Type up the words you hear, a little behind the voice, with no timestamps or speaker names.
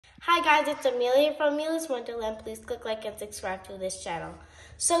Hi guys, it's Amelia from Amelia's Wonderland. Please click like and subscribe to this channel.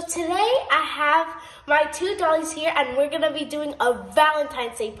 So today I have my two dollies here and we're going to be doing a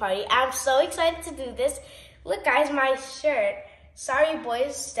Valentine's Day party. I'm so excited to do this. Look guys, my shirt. Sorry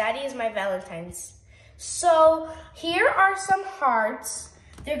boys, Daddy is my Valentine's. So here are some hearts.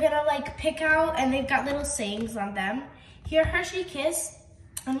 They're going to pick out and they've got little sayings on them. Here, Hershey Kiss.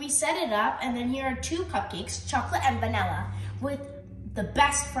 And we set it up, and then here are two cupcakes, chocolate and vanilla, with the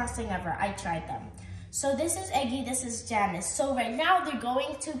best frosting ever. I tried them. So this is Eggy, this is Janice. So right now they're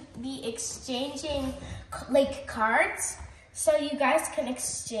going to be exchanging cards, so you guys can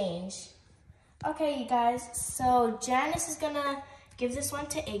exchange. Okay, you guys, so Janice is gonna give this one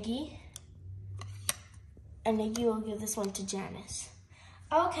to Iggy, and Iggy will give this one to Janice.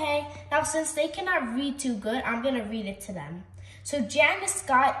 Okay, now since they cannot read too good, I'm gonna read it to them. So Janice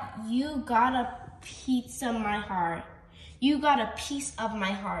you got a piece of my heart. You got a piece of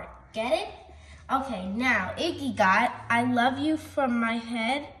my heart. Get it? Okay, now Iggy got, I love you from my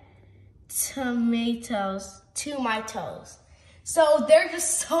head tomatoes to my toes. So they're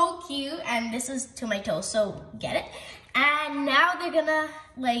just so cute, and this is to my toes, so get it? And now they're gonna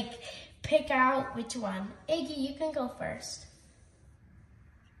pick out which one. Iggy, you can go first.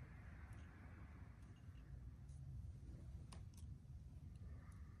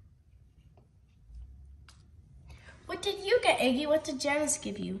 What did you get, Iggy? What did Janice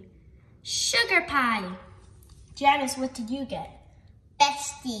give you? Sugar pie. Janice, what did you get?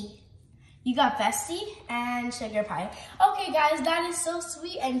 Bestie. You got bestie and sugar pie. Okay, guys, that is so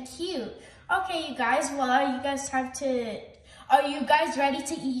sweet and cute. Okay, you guys, well, are you guys ready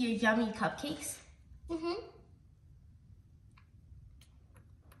to eat your yummy cupcakes?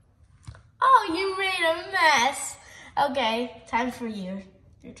 Oh, you made a mess. Okay, time for you.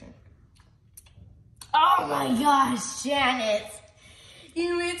 Your turn. Oh my gosh, Janice.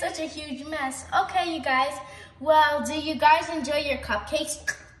 You made such a huge mess. Okay, you guys. Well, do you guys enjoy your cupcakes?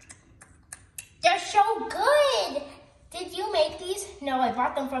 They're so good. Did you make these? No, I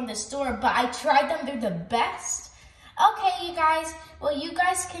bought them from the store, but I tried them. They're the best. Okay, you guys. Well, you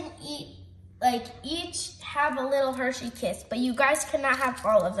guys can eat, each have a little Hershey Kiss, but you guys cannot have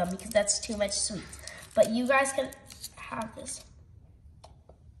all of them because that's too much sweet. But you guys can have this.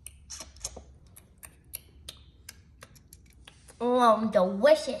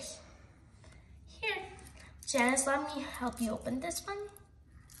 Delicious. Here, Janice, let me help you open this one.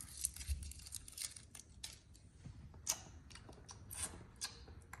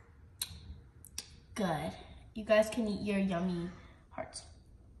 Good. You guys can eat your yummy hearts.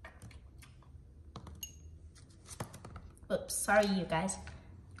 Oops, sorry you guys.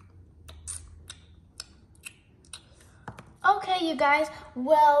 Okay, you guys,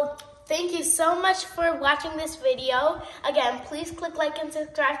 well, thank you so much for watching this video. Again, please click like and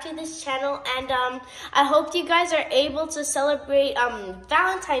subscribe to this channel. And I hope you guys are able to celebrate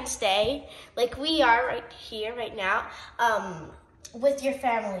Valentine's Day like we are right here, right now, with your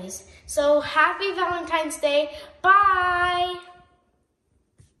families. So happy Valentine's Day. Bye.